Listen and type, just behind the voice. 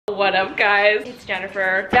What up, guys? It's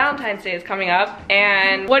Jennifer. Valentine's Day is coming up,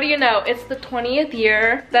 and what do you know? It's the 20th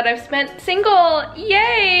year that I've spent single.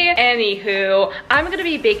 Yay! Anywho, I'm gonna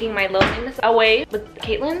be baking my loneliness away with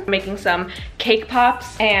Caitlin, making some cake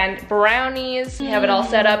pops and brownies. We have it all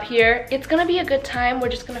set up here. It's gonna be a good time. We're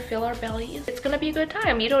just gonna fill our bellies. It's gonna be a good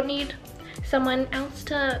time. You don't need someone else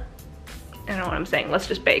to... I don't know what I'm saying. Let's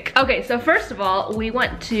just bake. Okay, so first of all, we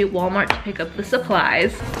went to Walmart to pick up the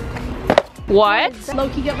supplies. What?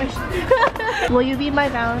 Low-key get my Will you be my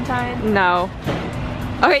Valentine? No.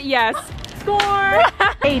 Okay, yes. Score!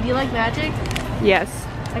 Hey, do you like magic? Yes.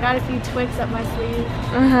 I got a few Twix up my sleeve.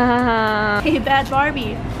 Hey, bad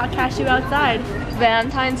Barbie. I'll cash you outside.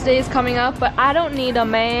 Valentine's Day is coming up, but I don't need a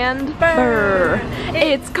man. Brr.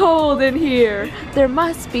 It's cold in here. There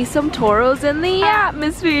must be some toros in the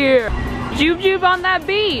atmosphere. Jube jube on that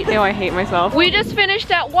beat. Ew, I hate myself. We just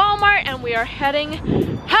finished at Walmart and we are heading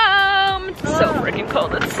home. It's so freaking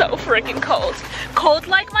cold. It's so freaking cold. Cold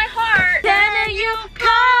like my heart. Then you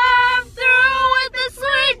come through with the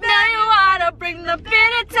sweet. Now you wanna bring the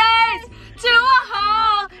bitter taste to a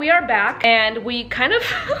hole. We are back and we kind of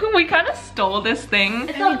stole this thing.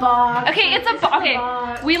 It's a box. Okay, it's a box. Okay,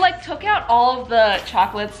 we like took out all of the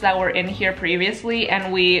chocolates that were in here previously,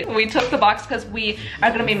 and we took the box because we are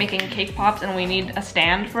gonna be making cake pops and we need a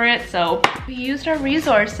stand for it. So we used our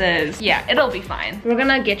resources. Yeah, it'll be fine. We're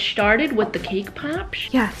gonna get started with the cake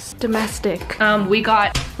pops. Yes, domestic. We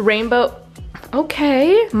got rainbow.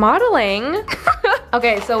 Okay, modeling.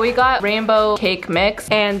 Okay, so we got rainbow cake mix,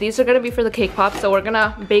 and these are gonna be for the cake pops, so we're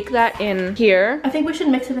gonna bake that in here. I think we should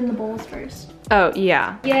mix it in the bowls first. Oh,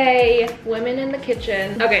 yeah. Yay, women in the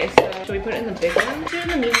kitchen. Okay, so should we put it in the big one? Do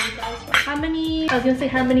the medium size one.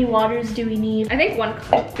 How many waters do we need? I think 1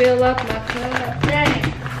 cup. Fill up my cup.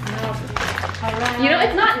 Ready. Alright. You know,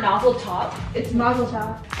 it's not nozzle top. It's nozzle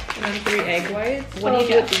top. And then 3 egg whites. What do you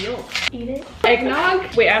do with the yolk? Eat it.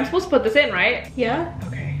 Eggnog? Wait, I'm supposed to put this in, right? Yeah.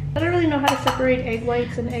 Okay. I don't really know how to separate egg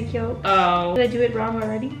whites and egg yolk. Oh. Did I do it wrong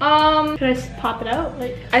already? Should I just pop it out?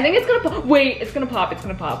 Like, I think it's gonna pop. Wait, it's gonna pop. It's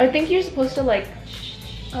gonna pop. I think you're supposed to like.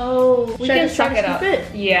 Oh, we can suck it up.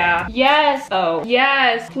 Yeah. Yes. Oh.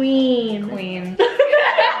 Yes. Queen. Queen.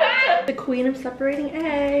 The queen of separating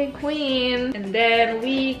egg. Queen. And then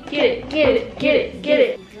we get it. Get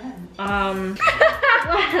it. Wow.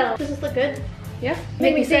 Does this look good? Yeah.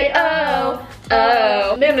 Make me say oh.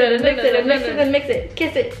 Oh. Mix it and mix it.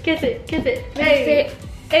 Kiss it. Hey.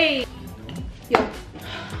 Hey. Yo.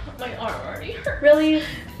 My arm already hurt. Really?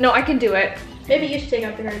 No, I can do it. Maybe you should take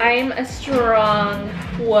out the hurt. I'm a strong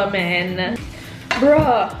woman.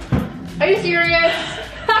 Bruh. Are you serious?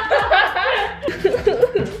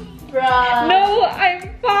 Bruh. No,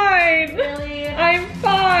 I'm fine. Really? I'm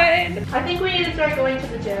fine. I think we need to start going to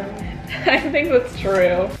the gym. I think that's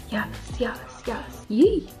true. Yes.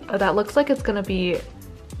 Yee. Oh, that looks like it's gonna be...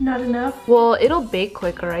 Not enough? Well, it'll bake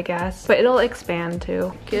quicker, I guess. But it'll expand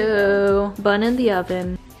too. Go. Bun in the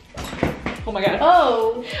oven. Oh my god.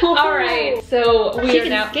 Oh. Alright, so we are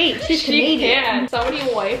now... Skate. She's Canadian. She can. Somebody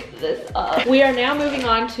wipe this up. We are now moving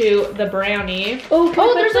on to the brownie. Oh,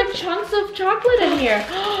 there's like chunks of chocolate in here.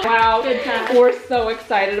 Wow. Good time. We're so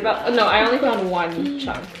excited about... No, I only found 1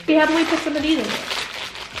 chunk. We haven't we put some of these in?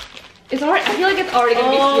 It's already... I feel like it's already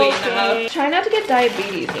gonna be sweet enough. Try not to get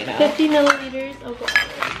diabetes, you know? 50 milliliters of oil.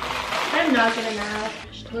 I'm not gonna math.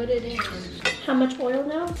 Just put it in. How much oil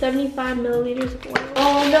now? 75 milliliters of oil.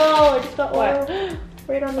 Oh no, I just got oil.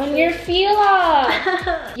 Right on your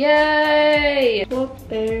feela. Yay. Well,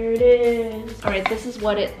 there it is. Alright, this is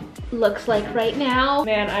what it looks like right now.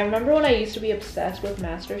 Man, I remember when I used to be obsessed with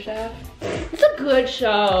MasterChef. It's a good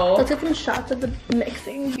show. Let's get some shots of the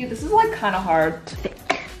mixing. Dude, this is like kind of hard. Thick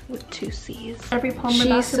with 2 C's. Every Palmer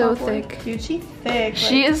She's so board. thick. Dude, she's thick.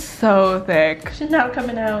 She is so thick. She's not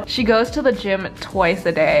coming out. She goes to the gym twice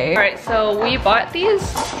a day. Alright, so we bought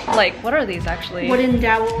these, like, what are these actually? Wooden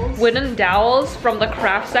dowels. Wooden dowels from the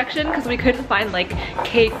craft section because we couldn't find like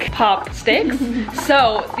cake pop sticks.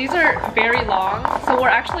 So these are very long, so we're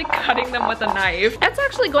actually cutting them with a knife. That's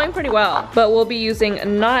actually going pretty well, but we'll be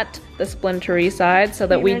using not the splintery side so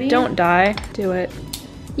that we don't die. Do it.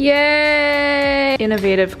 Yay!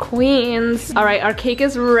 Innovative queens. All right, our cake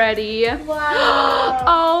is ready. Wow.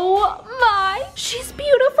 Oh my, she's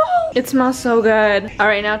beautiful. It smells so good. All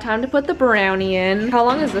right, now time to put the brownie in. How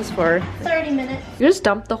long is this for? 30 minutes. You just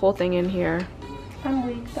dumped the whole thing in here. I'm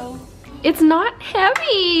weak though. It's not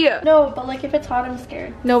heavy. No, but like if it's hot, I'm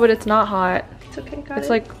scared. No, but it's not hot. It's okay, got It's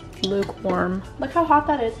like lukewarm. Look how hot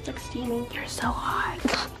that is. It's like steaming. You're so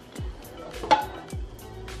hot.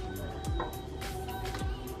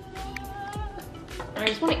 I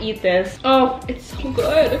just want to eat this. Oh, it's so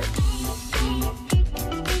good.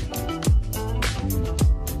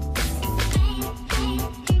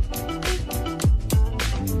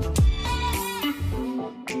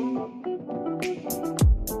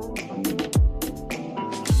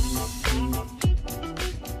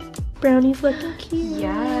 Brownie's looking cute.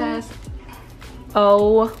 Yes.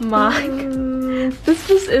 Oh my. This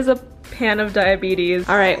just is a pan of diabetes.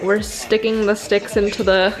 All right, we're sticking the sticks into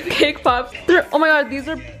the cake pops. Oh my god, these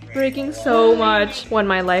are breaking so much when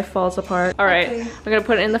my life falls apart. All right, I'm gonna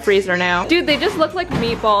put it in the freezer now. Dude, they just look like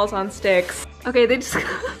meatballs on sticks. Okay, they just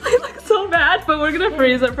they look so bad, but we're gonna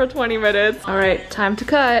freeze it for 20 minutes. All right, time to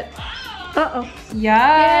cut. Uh-oh.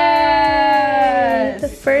 Yes! The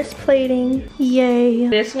first plating. Yay.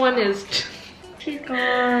 This one is... She's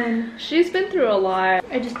gone. She's been through a lot.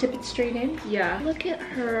 I just dip it straight in. Yeah. Look at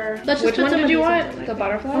her. Which one did you want? The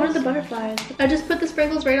butterflies? I wanted the butterflies. I just put the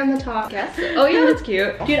sprinkles right on the top. Yes. Oh yeah, that's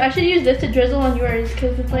cute. Dude, I should use this to drizzle on yours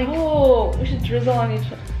because it's like... Oh, we should drizzle on each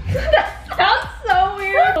other. That sounds so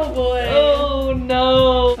weird. Oh boy. Oh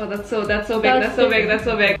no. Oh, that's so big. That's so big. That's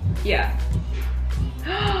so big. Yeah.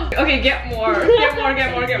 Okay, get more.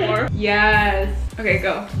 Get more. Yes. Okay,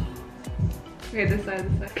 go. Okay, this side.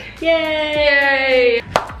 Yay!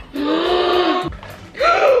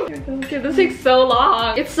 Okay, this takes so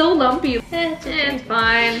long. It's so lumpy. It's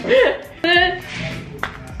fine. Okay,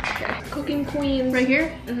 cooking queens. Right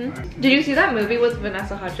here? Did you see that movie with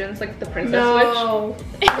Vanessa Hudgens, like the Princess No.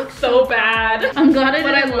 Switch? It looks so bad. I'm glad I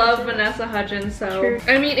But I didn't love watch it. Vanessa Hudgens, so. True.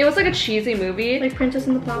 I mean, it was like a cheesy movie. Like Princess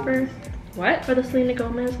and the Pauper? What? Or the Selena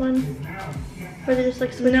Gomez one? Where they just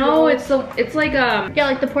like switch No, roles? it's like Yeah,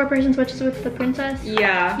 like the poor person switches with the princess.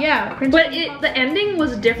 yeah. Yeah, princess. But the ending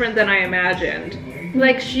was different than I imagined.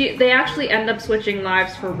 Like they actually end up switching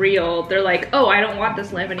lives for real. They're like, oh, I don't want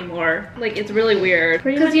this life anymore. Like it's really weird.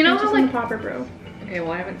 Because you know how like Pauper, bro. Okay,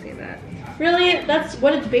 well I haven't seen that. Really? That's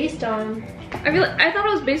what it's based on. I thought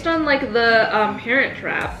it was based on like the Parent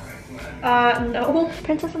Trap. No.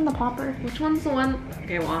 Princess and the Pauper. Which one's the one?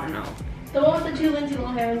 Okay, well I don't know. The one with the two Lindsay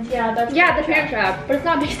Lohans. Yeah, that's. Yeah, the Parent Trap. But it's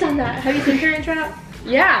not based on that. Have you seen Parent Trap?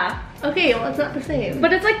 Yeah. Okay, well it's not the same.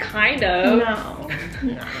 But it's like kind of. No.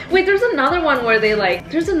 Wait, there's another one where they like.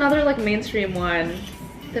 There's another like mainstream one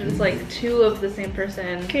that is like two of the same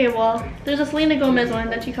person. Okay, well, there's a Selena Gomez one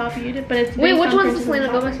that she copied, but it's Wait, based which on one's the Princess and Selena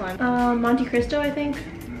Pauper. Gomez one? Monte Cristo, I think.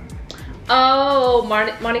 Oh,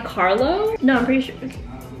 Monte Carlo? No, I'm pretty sure.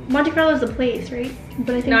 Monte Carlo is the place, right?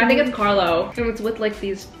 But I think. No, I think it's Carlo. And it's with like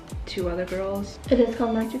these two other girls. It is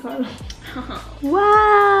called Monte Carlo.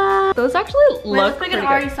 Wow. Those actually look like pretty an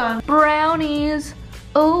Ari good. song. Brownies.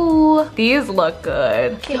 Oh, these look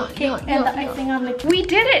good. Cake, and the icing on the. We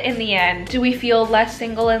did it in the end. Do we feel less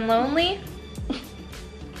single and lonely?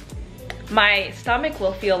 My stomach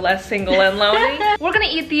will feel less single and lonely. We're gonna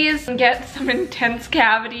eat these and get some intense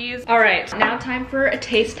cavities. All right, now time for a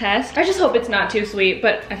taste test. I just hope it's not too sweet,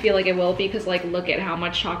 but I feel like it will be because like look at how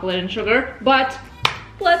much chocolate and sugar. But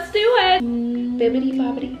let's do it. Bibbidi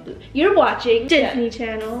bobbidi boo. You're watching Disney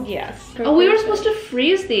Channel. Yes. Oh, we were supposed to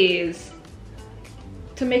freeze these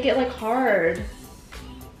to make it like hard.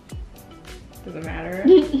 Doesn't matter.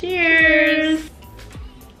 Cheers.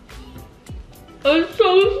 It's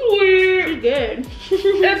so sweet. It's good.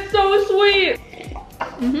 It's so sweet.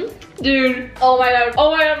 Dude. Oh my god.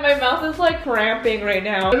 Oh my god, my mouth is like cramping right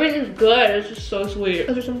now. I mean, it's good. It's just so sweet.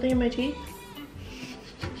 Is there something in my teeth?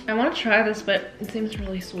 I want to try this, but it seems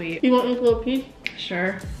really sweet. You want me a little piece?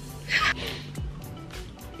 Sure.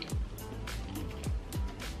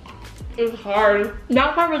 It's hard.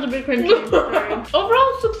 That part was a bit crunchy.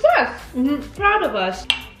 Overall success. Proud of us.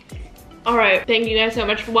 All right. Thank you guys so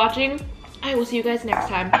much for watching. I will see you guys next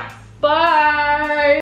time. Bye.